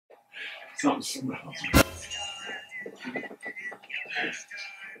Something smells.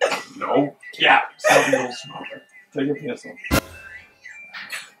 No. Yeah. Something don't smell. Take your pants off.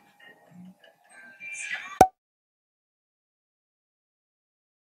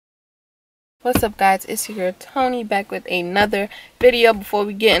 What's up, guys? It's your girl Tony back with another video. Before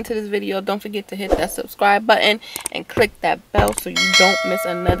we get into this video, don't forget to hit that subscribe button and click that bell so you don't miss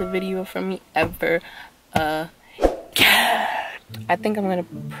another video from me ever again. I think I'm gonna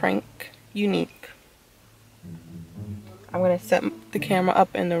prank Unique. I'm gonna set the camera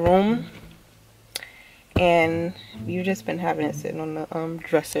up in the room, and we've just been having it sitting on the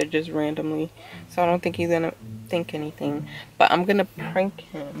dresser just randomly, so I don't think he's gonna think anything. But I'm gonna prank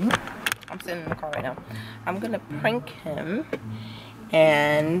him. I'm sitting in the car right now. I'm gonna prank him,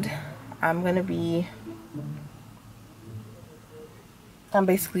 and I'm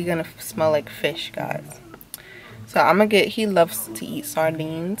basically gonna smell like fish, guys. So I'm gonna get, he loves to eat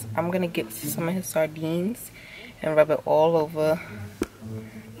sardines. I'm gonna get some of his sardines and rub it all over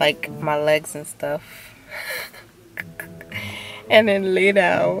like my legs and stuff. And then lay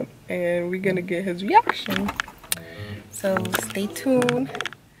down, and we're gonna get his reaction. So stay tuned.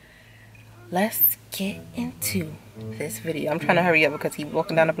 Let's get into this video. I'm trying to hurry up because he's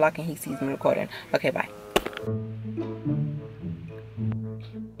walking down the block and he sees me recording. Okay, bye.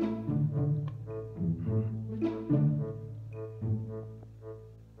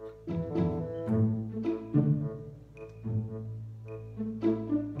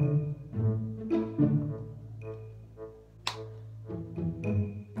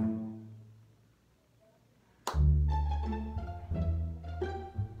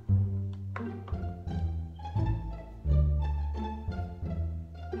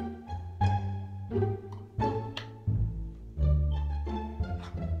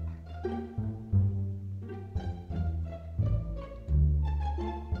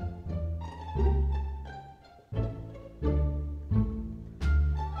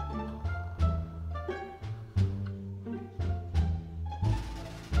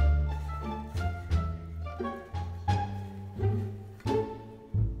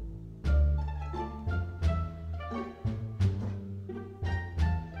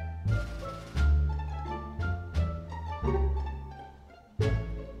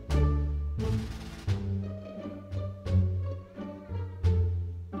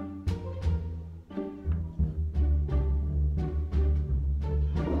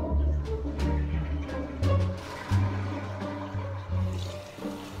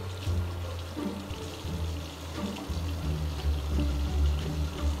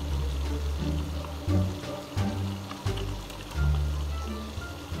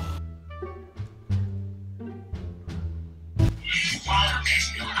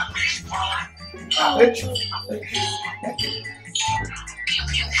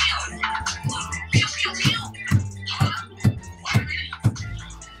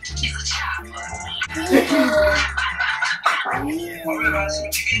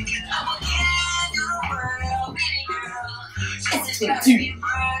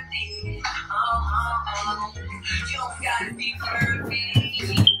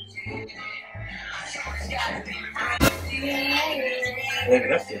 Baby,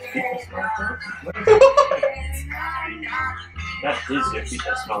 that's your feet that smell like that? That is your feet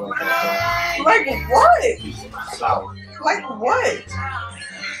that smell like that. Like what? Sour. Like what?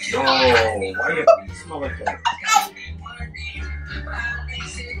 No, why your feet smell like that?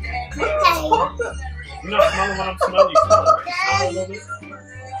 You're not smelling what I'm smelling, you smell it, right? You smell it a little bit?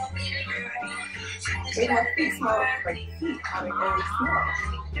 My feet smell like feet. I don't always smell.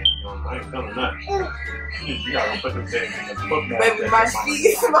 No, I ain't feeling that. You gotta put them things in the book bag. Baby, my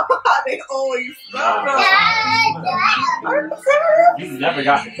feet smell how they always smell. Are you serious? You never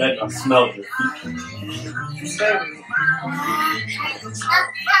got to bed and smelled your feet.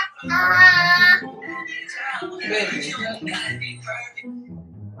 Baby.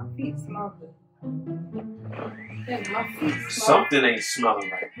 My feet smell good. Baby, my feet smell Something ain't smelling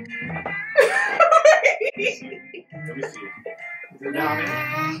right. Let me see. Is it down there?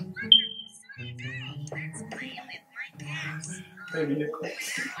 Maybe you're quick.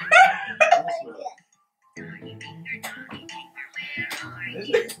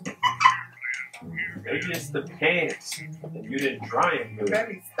 Maybe it's the pants and you didn't dry them good.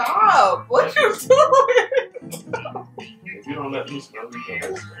 Baby, stop. What you doing? If you don't let me smell, you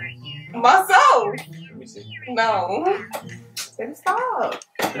can't smell. Myself. Let me see. No. Baby, stop.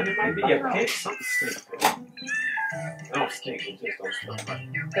 Then it might be your pants. Something stinks. They don't stink. It just don't smell right.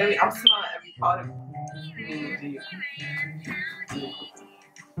 Baby, I'm smelling every part of it.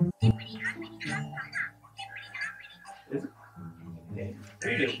 Is it? Yeah.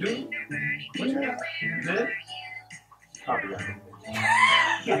 You didn't do it. What you did? You did? Copyright.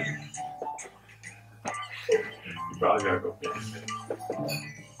 You probably gotta go fix it.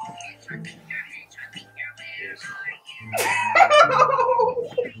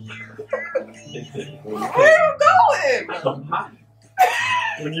 Where are you going?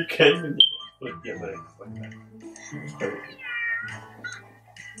 When you came in, look at your legs like that.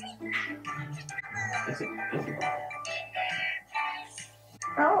 Is it?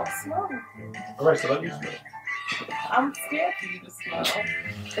 I don't smell. Alright, so let me smell. I'm scared for you to smell.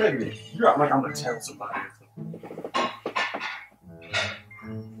 Baby, you're out like I'm gonna tell somebody.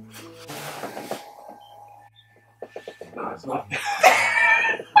 No, it's not.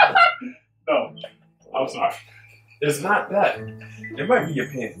 No, I'm sorry. It's not that. It might be your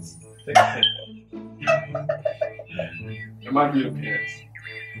pants. Take your pants off. It might be your pants.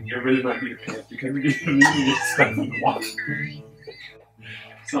 It really might be your pants because we need to get stuff in the wash.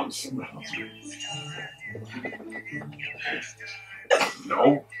 Something smells.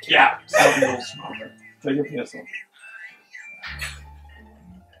 No. Yeah. Something don't smell. Take your pants off.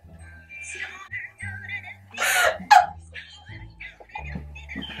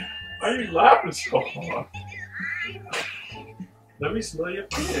 Why are you laughing so hard? Let me smell your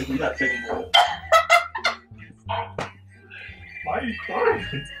pants. You gotta take them off. Why are you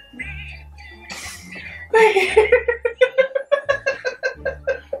crying?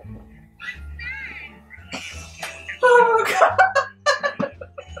 Oh God.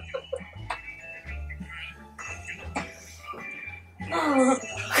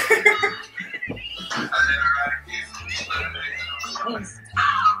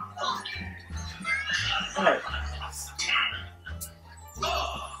 Alright.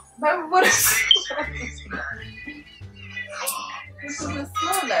 Baby, what is what does it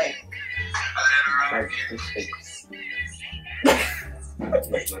smell like? Like fish steaks.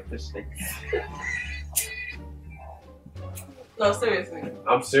 Like fish steaks. No, seriously.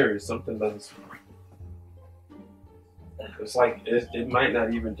 I'm serious. Something doesn't smell. It's like it might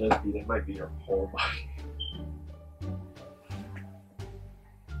not even just be. It might be your whole body.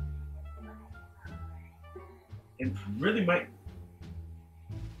 It really might.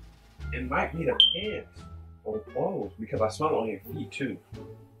 It might be the pants or clothes because I smell it on your feet too.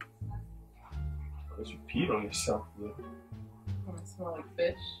 Unless you peed on yourself. Dude. Oh, it smell like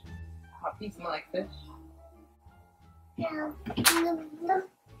fish. My feet smell like fish.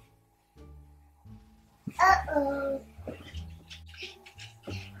 Uh-oh.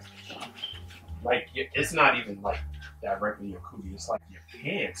 Like it's not even like directly your cootie. It's like your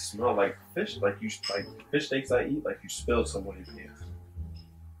pants smell like fish. Like you like fish steaks I eat. Like you spilled some on your pants.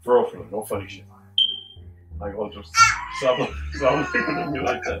 For real, no funny shit. Like oh just stop looking at me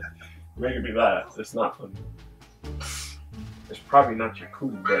like that, making me laugh. It's not funny. It's probably not your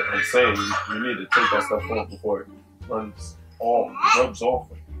cootie, but I'm saying you need to take that stuff off before it rubs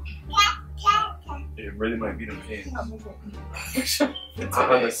off. It really might be the pants. I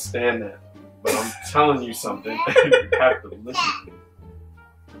understand that, but I'm telling you something. You have to listen to me.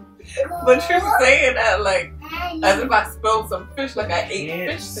 But you're saying that like as if I spilled some fish, like I ate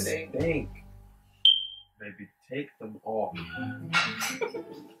Can't fish today. stink. Baby, take them off.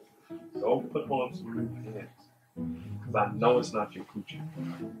 Go put on some new pants. Because I know it's not your coochie.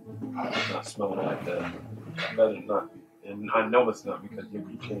 It's not smelling like that. I better not be. And I know it's not because your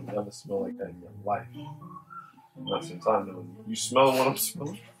coochie ain't never smelled like that in your life. Not since I know you. You smelling what I'm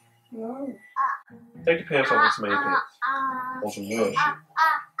smelling? No. Take your pants off and smell your pants. On some real shit.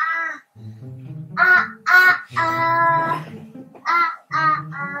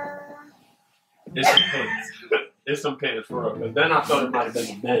 It's some pants. It's some pants for real. Because then I thought it might have been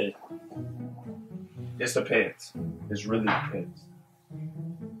the bed. It's the pants. It's really the pants.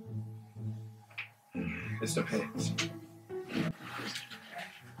 It's the pants.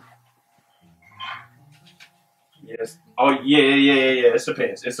 Yes. Oh yeah. It's the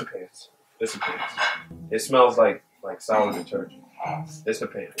pants. It's the pants. It's the pants. It smells like sour detergent. It's the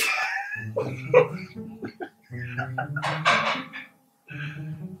pants.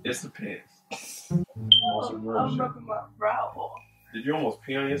 It's the pants. I'm rubbing my brow off. Did you almost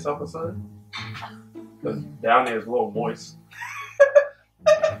pee on yourself or something? Because down there is a little moist.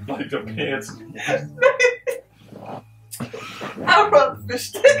 Like the pants. I rubbed fish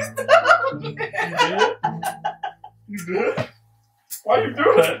sticks down. You did? You did? Why you do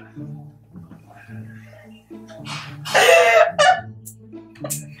that?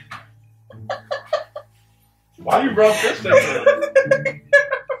 Why you rub fish sticks down?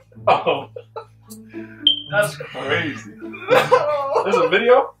 Oh. That's crazy. No. There's a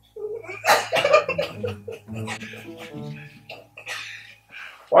video?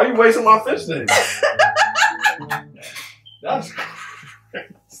 Why you wasting my fish sticks? That's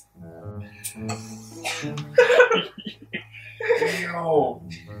crazy. Yo.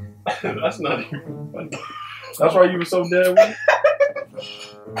 That's not even funny. That's why you were so dead with me?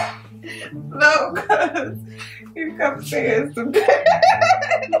 No, because you kept saying it's the best.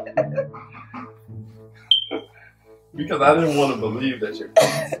 Because I didn't want to believe that your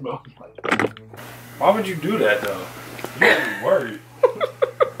cookies smelled like that. Why would you do that though? You would be worried.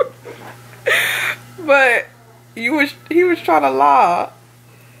 But he was trying to lie.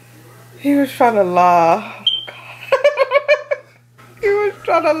 He was trying to lie. He was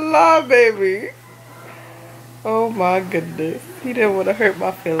trying to lie, baby. Oh my goodness. He didn't want to hurt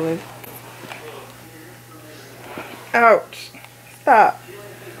my feelings. Ouch. Stop.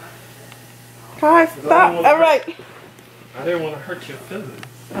 Guys, stop. Alright. I didn't want to hurt your feelings.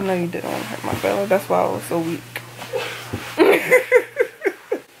 I know you didn't want to hurt my feelings. That's why I was so weak.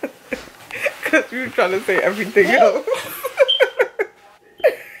 Because you were trying to say everything else.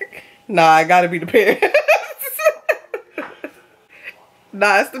 Nah, I gotta be the pants.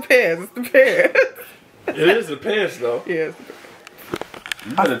 Nah, it's the pants. It's the pants. It is the pants though. Yes.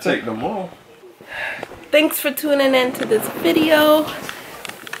 You better take them off. Thanks for tuning in to this video.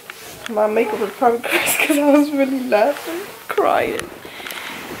 My makeup was probably crazy because I was really laughing, crying.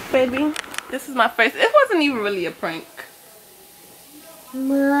 Baby, this is my first. It wasn't even really a prank.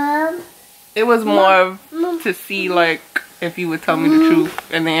 Mom. It was more of to see like if you would tell me the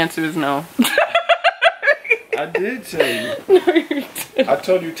truth, and the answer is no. I did tell you. No, you didn't. I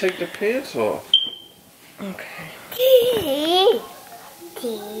told you take the pants off. Okay. Tea.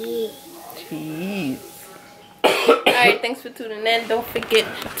 Jeez. Alright, thanks for tuning in. Don't forget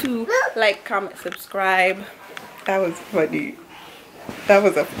to like, comment, subscribe. That was funny. That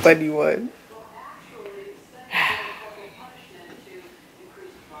was a funny one.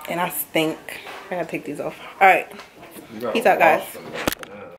 And I stink. I gotta take these off. Alright. Peace out, guys.